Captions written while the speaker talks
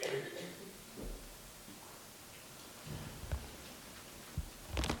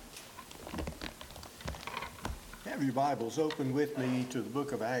have your Bibles, open with me to the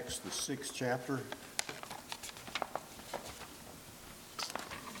book of Acts, the 6th chapter.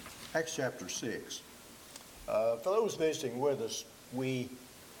 Acts chapter 6. For those visiting with us, we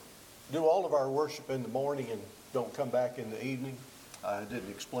do all of our worship in the morning and don't come back in the evening. I didn't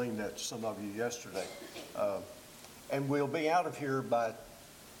explain that to some of you yesterday. And we'll be out of here by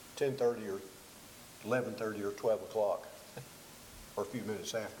 10:30 or 11:30 or 12 o'clock, or a few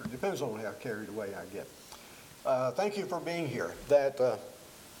minutes after. It depends on how carried away I get. Thank you for being here. That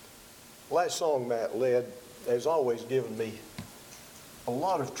last song Matt led has always given me a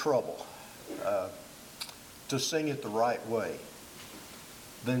lot of trouble to sing it the right way.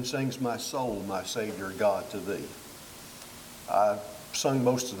 Then sings my soul, my Savior God, to thee. I've sung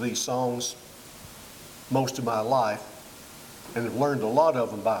most of these songs most of my life and have learned a lot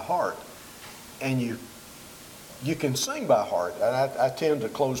of them by heart. And you can sing by heart. And I tend to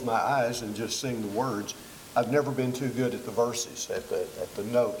close my eyes and just sing the words. I've never been too good at the verses, at the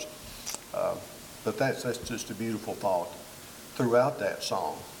notes. But that's just a beautiful thought throughout that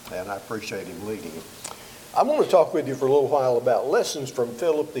song, and I appreciate him leading it. I want to talk with you for a little while about lessons from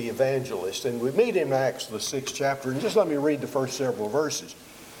Philip the evangelist, and we meet in Acts, the 6th chapter, and just let me read the first several verses.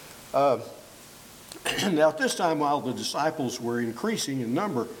 Now at this time, while the disciples were increasing in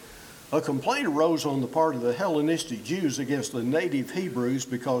number, a complaint arose on the part of the Hellenistic Jews against the native Hebrews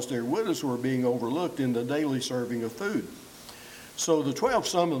because their widows were being overlooked in the daily serving of food. So the 12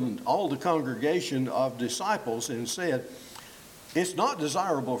 summoned all the congregation of disciples and said, "It's not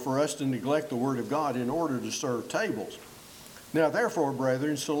desirable for us to neglect the word of God in order to serve tables. Now therefore,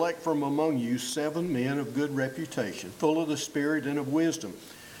 brethren, select from among you 7 men of good reputation, full of the Spirit and of wisdom,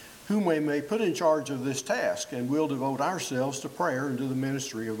 whom we may put in charge of this task, and we'll devote ourselves to prayer and to the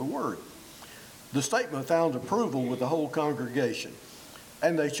ministry of the word." The statement found approval with the whole congregation.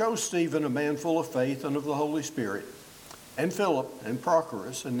 And they chose Stephen, a man full of faith and of the Holy Spirit, and Philip, and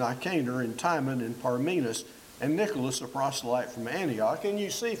Prochorus, and Nicanor, and Timon, and Parmenas, and Nicholas, a proselyte from Antioch. And you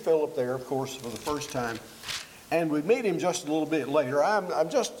see Philip there, of course, for the first time. And we meet him just a little bit later. I'm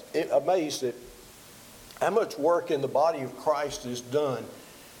just amazed at how much work in the body of Christ is done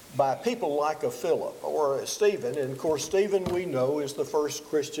by people like a Philip or a Stephen. And of course, Stephen, we know, is the first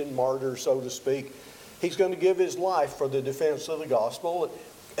Christian martyr, so to speak. He's going to give his life for the defense of the gospel.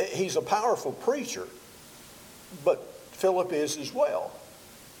 He's a powerful preacher, but Philip is as well.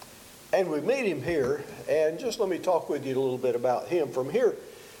 And we meet him here, and just let me talk with you a little bit about him. From here,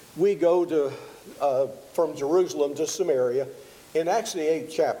 we go to from Jerusalem to Samaria in Acts the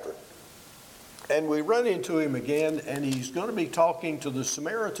 8th chapter. And we run into him again, and he's going to be talking to the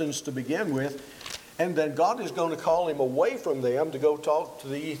Samaritans to begin with, and then God is going to call him away from them to go talk to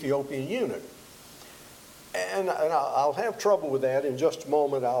the Ethiopian eunuch. And I'll have trouble with that in just a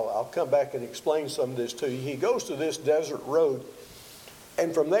moment. I'll come back and explain some of this to you. He goes to this desert road,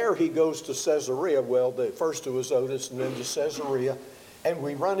 and from there he goes to Caesarea. Well, first to Azotus and then to Caesarea. And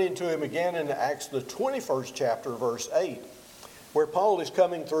we run into him again in Acts the 21st chapter, verse 8. Where Paul is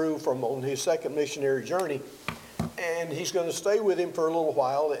coming through from on his second missionary journey, and he's going to stay with him for a little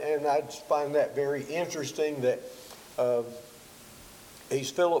while, and I find that very interesting that he's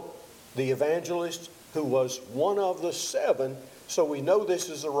Philip the evangelist, who was one of the 7, so we know this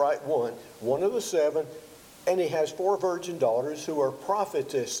is the right one of the 7, and he has 4 virgin daughters who are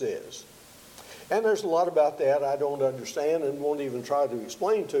prophetesses. And there's a lot about that I don't understand and won't even try to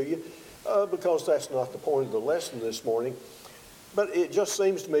explain to you because that's not the point of the lesson this morning. But it just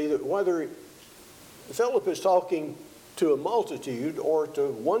seems to me that whether Philip is talking to a multitude or to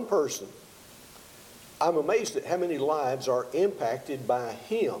one person, I'm amazed at how many lives are impacted by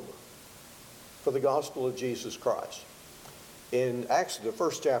him for the gospel of Jesus Christ. In Acts, the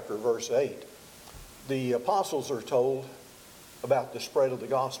 1st chapter, verse 8, the apostles are told about the spread of the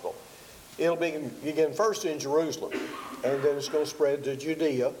gospel. It'll begin first in Jerusalem, and then it's going to spread to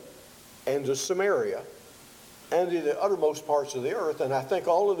Judea and to Samaria, and in the uttermost parts of the earth. And I think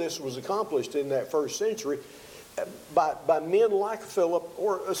all of this was accomplished in that first century by men like Philip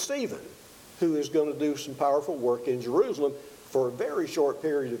or Stephen, who is going to do some powerful work in Jerusalem for a very short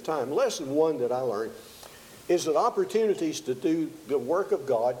period of time. Lesson 1 that I learned is that opportunities to do the work of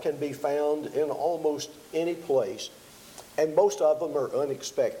God can be found in almost any place, and most of them are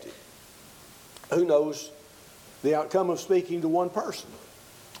unexpected. Who knows the outcome of speaking to one person?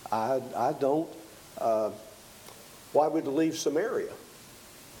 I don't. Why would you leave Samaria?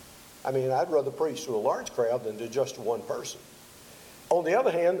 I mean, I'd rather preach to a large crowd than to just one person. On the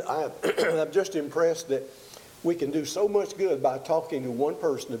other hand, I'm just impressed that we can do so much good by talking to one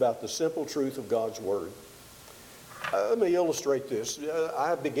person about the simple truth of God's Word. Let me illustrate this.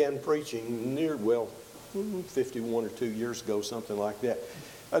 I began preaching 51 or 2 years ago, something like that.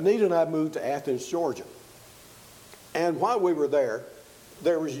 Anita and I moved to Athens, Georgia. And while we were there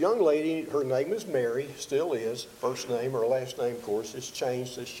was a young lady, her name is Mary, still is, first name, her last name, of course, it's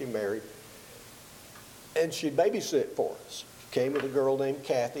changed since she married. And she babysit for us. Came with a girl named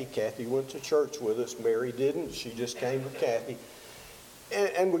Kathy. Kathy went to church with us. Mary didn't. She just came with Kathy.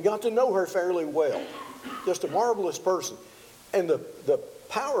 And we got to know her fairly well. Just a marvelous person. And the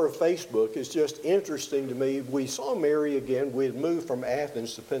power of Facebook is just interesting to me. We saw Mary again. We had moved from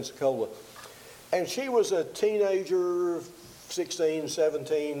Athens to Pensacola. And she was a teenager, 16,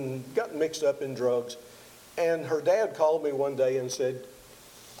 17, got mixed up in drugs. And her dad called me one day and said,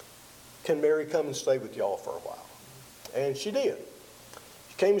 "Can Mary come and stay with y'all for a while?" And she did.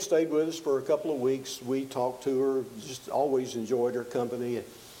 She came and stayed with us for a couple of weeks. We talked to her, just always enjoyed her company.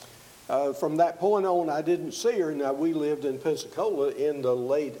 From that point on, I didn't see her. Now, we lived in Pensacola in the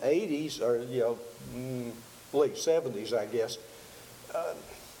late 80s, or, late 70s, I guess.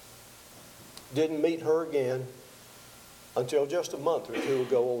 Didn't meet her again until just a month or two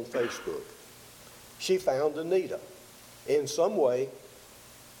ago on Facebook. She found Anita in some way,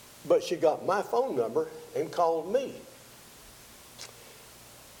 but she got my phone number and called me.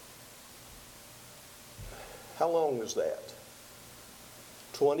 How long is that?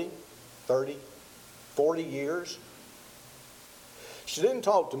 20, 30, 40 years? She didn't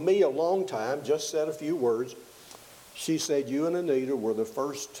talk to me a long time, just said a few words. She said, "You and Anita were the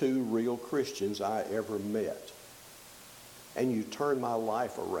first two real Christians I ever met. And you turned my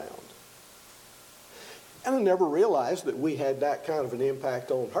life around." And I never realized that we had that kind of an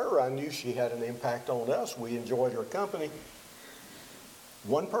impact on her. I knew she had an impact on us. We enjoyed her company.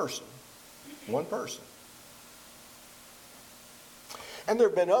 One person. One person. And there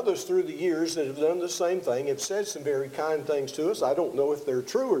have been others through the years that have done the same thing, have said some very kind things to us. I don't know if they're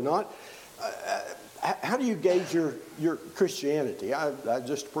true or not. How do you gauge your Christianity? I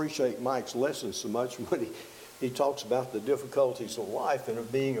just appreciate Mike's lessons so much when he talks about the difficulties of life and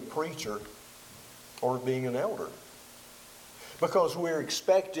of being a preacher or being an elder. Because we're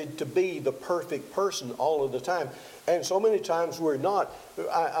expected to be the perfect person all of the time. And so many times we're not.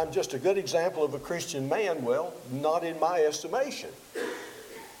 I'm just a good example of a Christian man. Well, not in my estimation.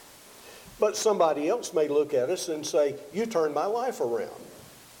 But somebody else may look at us and say, "You turned my life around."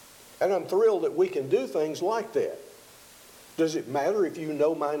 And I'm thrilled that we can do things like that. Does it matter if you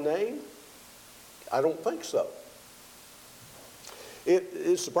know my name? I don't think so.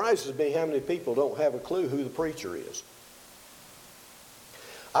 It surprises me how many people don't have a clue who the preacher is.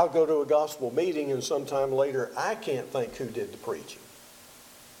 I'll go to a gospel meeting and sometime later I can't think who did the preaching.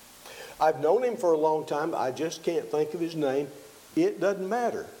 I've known him for a long time. I just can't think of his name. It doesn't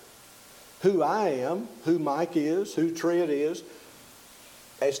matter who I am, who Mike is, who Trent is.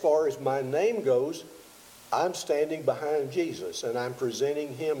 As far as my name goes, I'm standing behind Jesus and I'm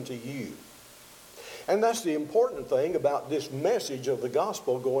presenting him to you. And that's the important thing about this message of the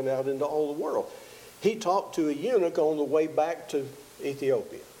gospel going out into all the world. He talked to a eunuch on the way back to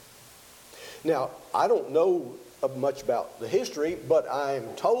Ethiopia. Now, I don't know much about the history, but I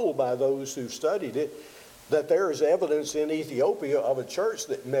am told by those who studied it that there is evidence in Ethiopia of a church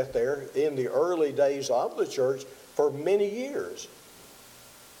that met there in the early days of the church for many years.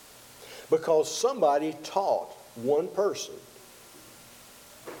 Because somebody taught one person.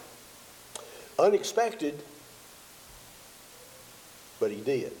 Unexpected, but he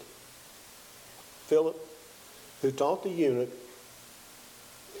did. Philip, who taught the eunuch,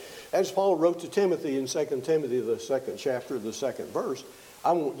 as Paul wrote to Timothy in 2 Timothy, the 2nd chapter, the 2nd verse,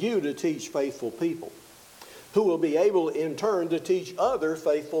 "I want you to teach faithful people who will be able in turn to teach other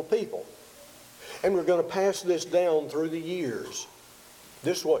faithful people." And we're going to pass this down through the years.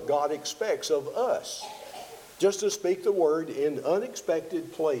 This is what God expects of us. Just to speak the word in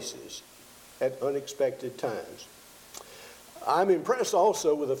unexpected places at unexpected times. I'm impressed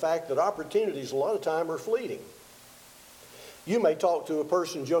also with the fact that opportunities a lot of time are fleeting. You may talk to a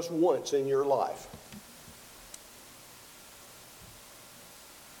person just once in your life.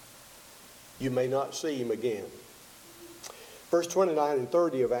 You may not see him again. Verse 29 and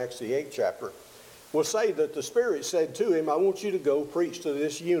 30 of Acts, the 8th chapter, will say that the Spirit said to him, "I want you to go preach to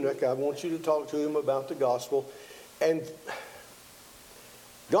this eunuch. I want you to talk to him about the gospel." And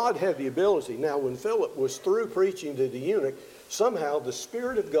God had the ability. Now, when Philip was through preaching to the eunuch, somehow the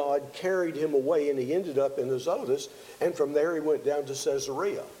Spirit of God carried him away and he ended up in Azotus, and from there he went down to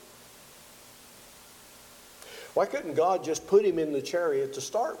Caesarea. Why couldn't God just put him in the chariot to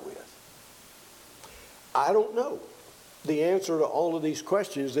start with? I don't know the answer to all of these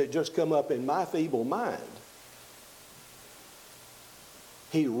questions that just come up in my feeble mind.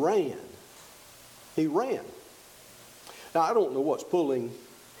 He ran He ran. Now, I don't know what's pulling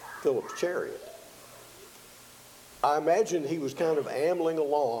Philip's chariot. I imagine he was kind of ambling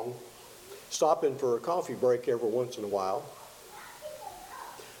along, stopping for a coffee break every once in a while.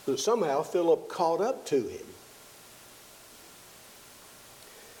 But somehow Philip caught up to him.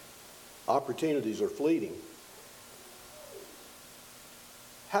 Opportunities are fleeting.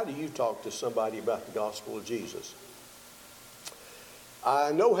 How do you talk to somebody about the gospel of Jesus?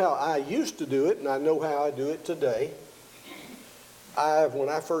 I know how I used to do it, and I know how I do it today. When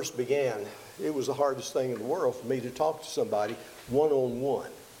I first began, it was the hardest thing in the world for me to talk to somebody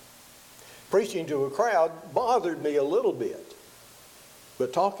one-on-one. Preaching to a crowd bothered me a little bit,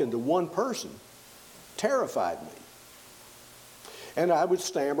 but talking to one person terrified me. And I would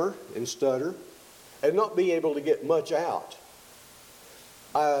stammer and stutter and not be able to get much out.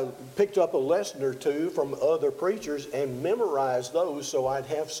 I picked up a lesson or two from other preachers and memorized those so I'd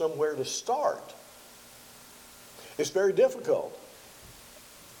have somewhere to start. It's very difficult.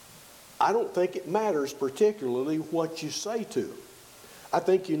 I don't think it matters particularly what you say to them. I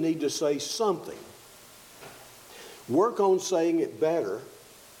think you need to say something. Work on saying it better.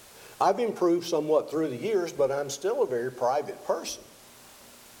 I've improved somewhat through the years, but I'm still a very private person.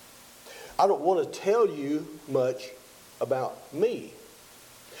 I don't want to tell you much about me.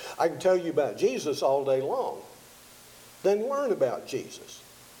 I can tell you about Jesus all day long. Then learn about Jesus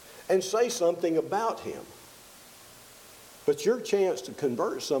and say something about him. But your chance to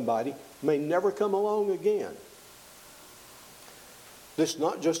convert somebody may never come along again. This is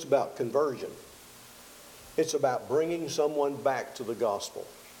not just about conversion. It's about bringing someone back to the gospel.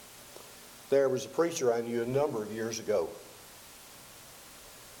 There was a preacher I knew a number of years ago.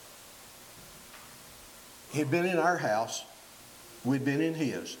 He'd been in our house. We'd been in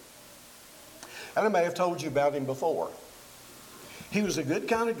his. And I may have told you about him before. He was a good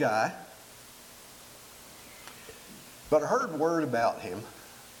kind of guy. But I heard word about him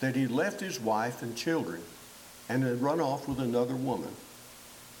that he'd left his wife and children and had run off with another woman.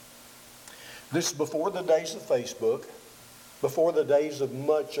 This is before the days of Facebook, before the days of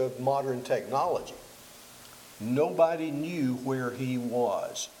much of modern technology. Nobody knew where he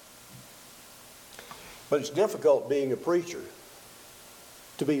was. But it's difficult being a preacher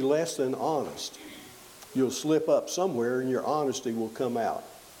to be less than honest. You'll slip up somewhere and your honesty will come out.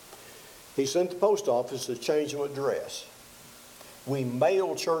 He sent the post office a change of address. We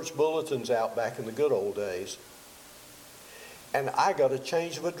mailed church bulletins out back in the good old days. And I got a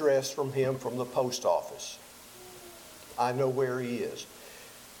change of address from him from the post office. I know where he is.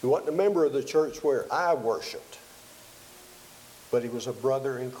 He wasn't a member of the church where I worshiped, but he was a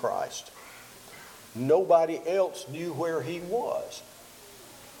brother in Christ. Nobody else knew where he was.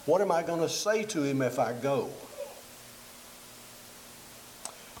 What am I going to say to him if I go?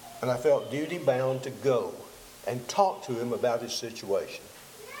 And I felt duty bound to go and talk to him about his situation.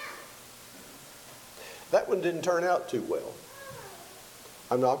 That one didn't turn out too well.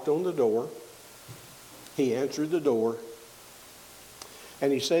 I knocked on the door. He answered the door.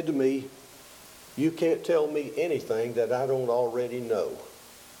 And he said to me, "You can't tell me anything that I don't already know."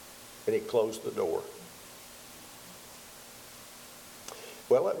 And he closed the door.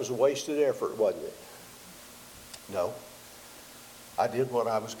 Well, that was a wasted effort, wasn't it? No. I did what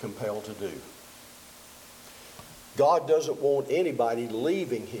I was compelled to do. God doesn't want anybody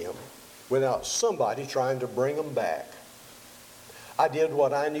leaving him without somebody trying to bring them back. I did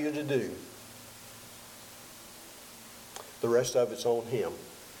what I knew to do. The rest of it's on him.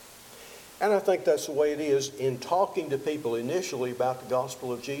 And I think that's the way it is in talking to people initially about the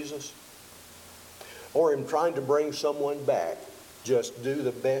gospel of Jesus, or in trying to bring someone back. Just do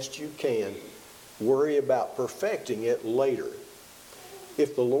the best you can. Worry about perfecting it later.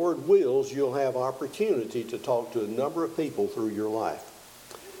 If the Lord wills, you'll have opportunity to talk to a number of people through your life.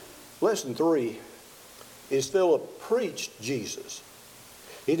 Lesson 3 is Philip preached Jesus.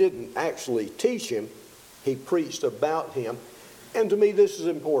 He didn't actually teach him. He preached about him. And to me, this is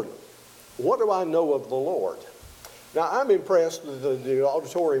important. What do I know of the Lord? Now, I'm impressed that the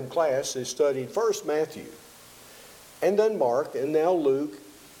auditorium class has studied first Matthew, and then Mark, and now Luke,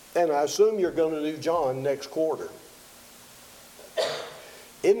 and I assume you're going to do John next quarter.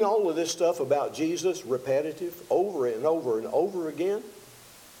 Isn't all of this stuff about Jesus repetitive over and over and over again?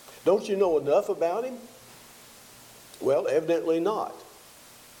 Don't you know enough about him? Well, evidently not.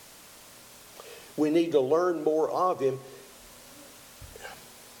 We need to learn more of him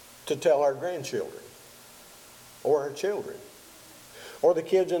to tell our grandchildren, or our children, or the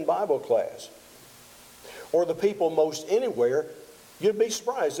kids in Bible class, or the people most anywhere. You'd be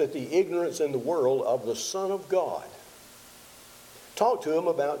surprised at the ignorance in the world of the Son of God. Talk to them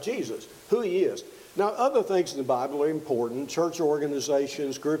about Jesus, who he is. Now, other things in the Bible are important. Church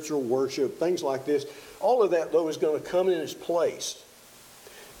organization, scriptural worship, things like this. All of that, though, is going to come in its place.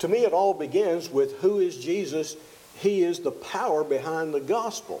 To me, it all begins with who is Jesus. He is the power behind the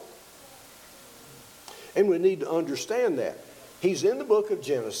gospel. And we need to understand that. He's in the book of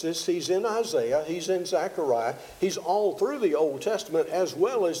Genesis. He's in Isaiah. He's in Zechariah. He's all through the Old Testament as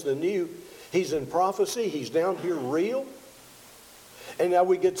well as the New. He's in prophecy. He's down here real. And now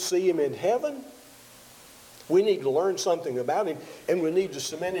we get to see him in heaven. We need to learn something about him, and we need to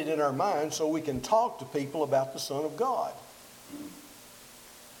cement it in our minds so we can talk to people about the Son of God.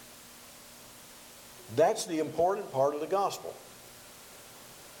 That's the important part of the gospel.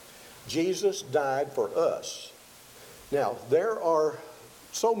 Jesus died for us. Now, there are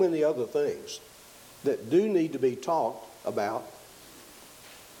so many other things that do need to be talked about.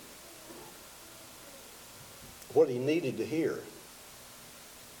 What he needed to hear.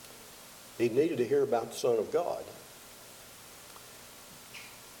 He needed to hear about the Son of God.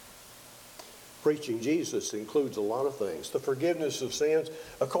 Preaching Jesus includes a lot of things. The forgiveness of sins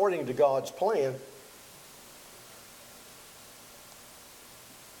according to God's plan.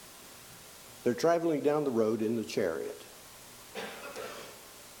 They're traveling down the road in the chariot.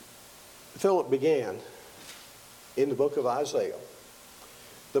 Philip began in the book of Isaiah.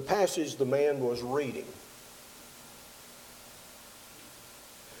 The passage the man was reading.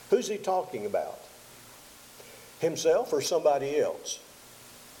 Who's he talking about? Himself or somebody else?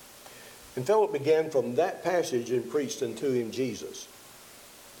 And Philip began from that passage and preached unto him Jesus.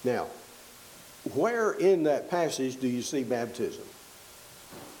 Now, where in that passage do you see baptism?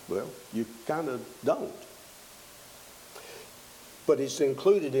 Well, you kind of don't. But it's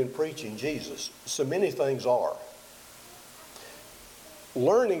included in preaching Jesus. So many things are.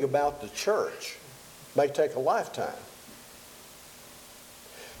 Learning about the church may take a lifetime.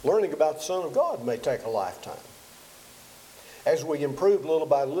 Learning about the Son of God may take a lifetime. As we improve little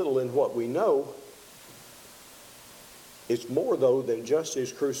by little in what we know, it's more, though, than just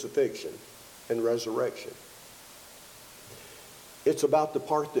his crucifixion and resurrection. It's about the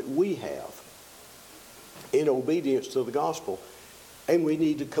part that we have in obedience to the gospel, and we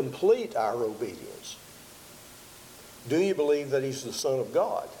need to complete our obedience. Do you believe that he's the Son of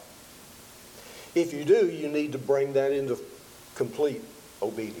God? If you do, you need to bring that into complete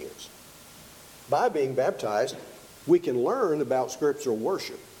obedience. By being baptized, we can learn about scriptural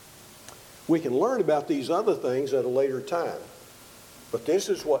worship. We can learn about these other things at a later time. But this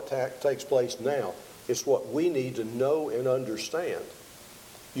is what takes place now. It's what we need to know and understand.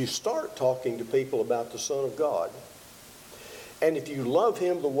 You start talking to people about the Son of God. And if you love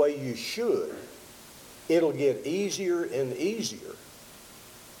him the way you should, it'll get easier and easier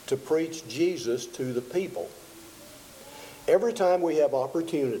to preach Jesus to the people. Every time we have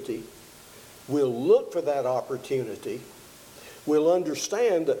opportunity, we'll look for that opportunity. We'll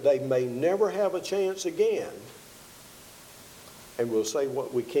understand that they may never have a chance again. And we'll say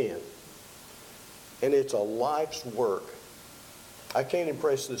what we can. And it's a life's work. I can't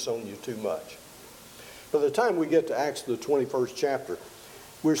impress this on you too much. By the time we get to Acts, the 21st chapter,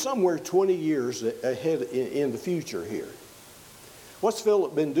 we're somewhere 20 years ahead in the future here. What's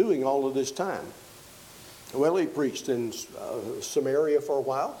Philip been doing all of this time? Well, he preached in Samaria for a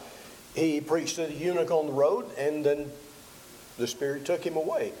while. He preached to the eunuch on the road, and then the Spirit took him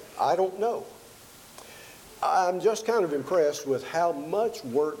away. I don't know. I'm just kind of impressed with how much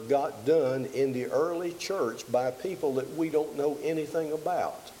work got done in the early church by people that we don't know anything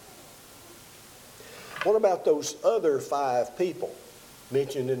about. What about those other 5 people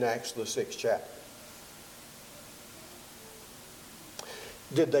mentioned in Acts, the 6th chapter?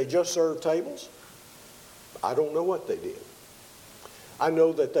 Did they just serve tables? I don't know what they did. I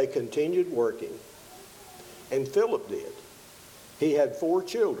know that they continued working, and Philip did. He had 4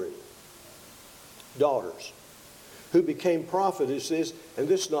 children, daughters, who became prophetesses, and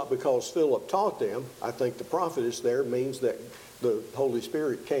this is not because Philip taught them. I think the prophetess there means that the Holy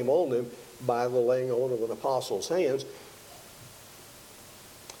Spirit came on them by the laying on of an apostle's hands,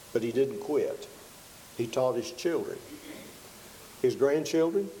 but he didn't quit. He taught his children, his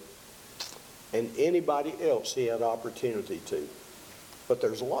grandchildren, and anybody else he had opportunity to. But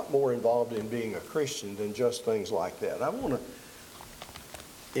there's a lot more involved in being a Christian than just things like that. I want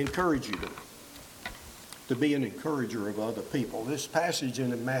to encourage you to be an encourager of other people. This passage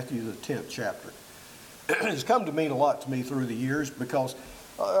in Matthew, the 10th chapter, has come to mean a lot to me through the years because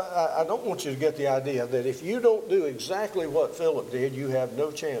I don't want you to get the idea that if you don't do exactly what Philip did, you have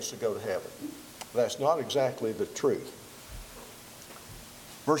no chance to go to heaven. That's not exactly the truth.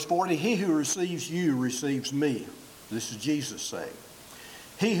 Verse 40, he who receives you receives me. This is Jesus saying.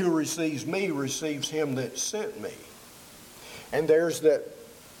 He who receives me receives him that sent me. And there's that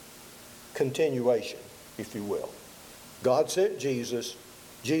continuation, if you will. God sent Jesus.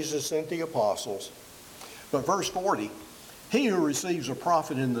 Jesus sent the apostles. But verse 40, he who receives a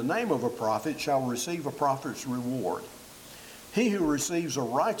prophet in the name of a prophet shall receive a prophet's reward. He who receives a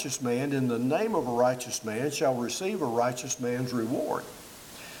righteous man in the name of a righteous man shall receive a righteous man's reward.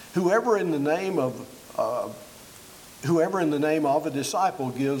 Whoever in the name of a disciple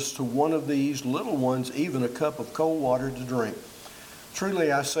gives to one of these little ones even a cup of cold water to drink,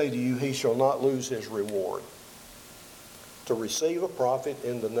 truly I say to you, he shall not lose his reward. To receive a prophet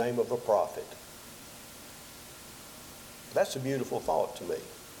in the name of a prophet. That's a beautiful thought to me.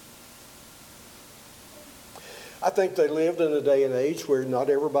 I think they lived in a day and age where not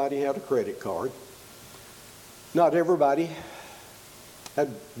everybody had a credit card. Not everybody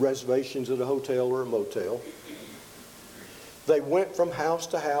had reservations at a hotel or a motel. They went from house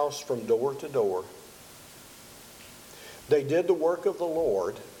to house, from door to door. They did the work of the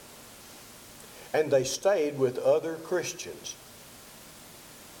Lord, and they stayed with other Christians.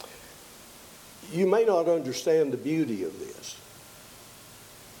 You may not understand the beauty of this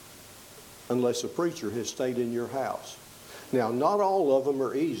unless a preacher has stayed in your house. Now, not all of them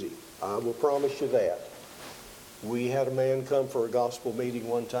are easy. I will promise you that. We had a man come for a gospel meeting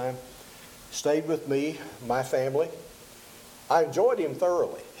one time, stayed with me, my family. I enjoyed him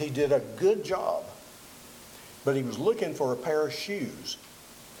thoroughly. He did a good job. But he was looking for a pair of shoes.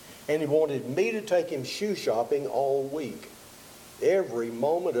 And he wanted me to take him shoe shopping all week. Every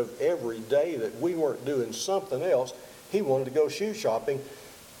moment of every day that we weren't doing something else, he wanted to go shoe shopping.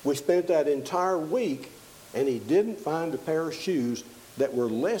 We spent that entire week, and he didn't find a pair of shoes that were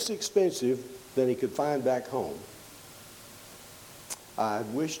less expensive than he could find back home. I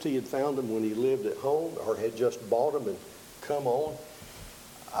wished he had found them when he lived at home or had just bought them and come on.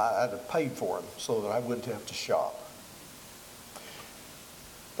 I'd have paid for them so that I wouldn't have to shop.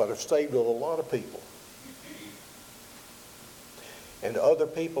 But I've stayed with a lot of people. And other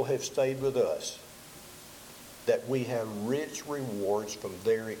people have stayed with us that we have rich rewards from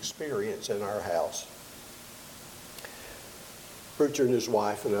their experience in our house. Preacher and his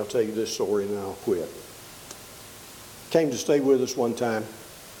wife, and I'll tell you this story and then I'll quit, came to stay with us one time.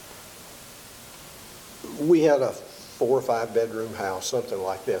 We had a 4 or 5 bedroom house, something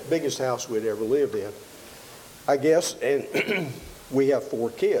like that. Biggest house we'd ever lived in, I guess, and we have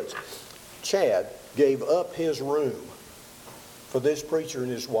 4 kids. Chad gave up his room for this preacher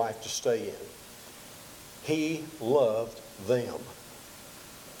and his wife to stay in. He loved them.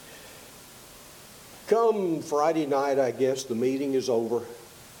 Come Friday night, I guess, the meeting is over.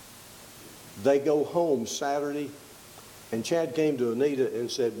 They go home Saturday, and Chad came to Anita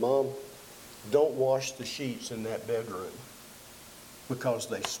and said, Mom, don't wash the sheets in that bedroom because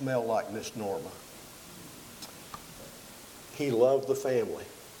they smell like Miss Norma. He loved the family.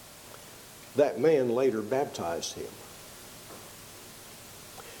 That man later baptized him.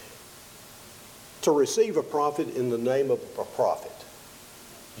 To receive a prophet in the name of a prophet,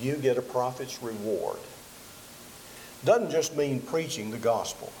 you get a prophet's reward. Doesn't just mean preaching the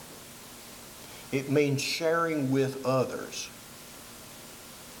gospel. It means sharing with others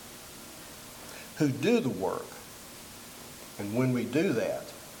who do the work. And when we do that,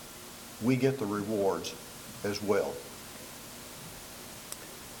 we get the rewards as well.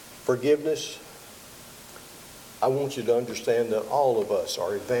 Forgiveness. I want you to understand that all of us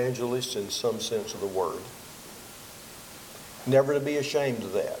are evangelists in some sense of the word. Never to be ashamed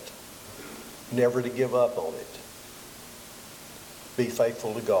of that. Never to give up on it. Be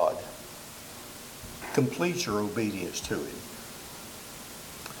faithful to God. Complete your obedience to Him.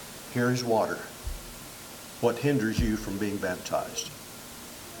 Here is water. What hinders you from being baptized?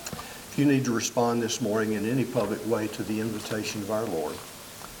 If you need to respond this morning in any public way to the invitation of our Lord,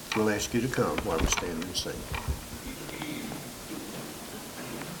 we'll ask you to come while we stand and sing.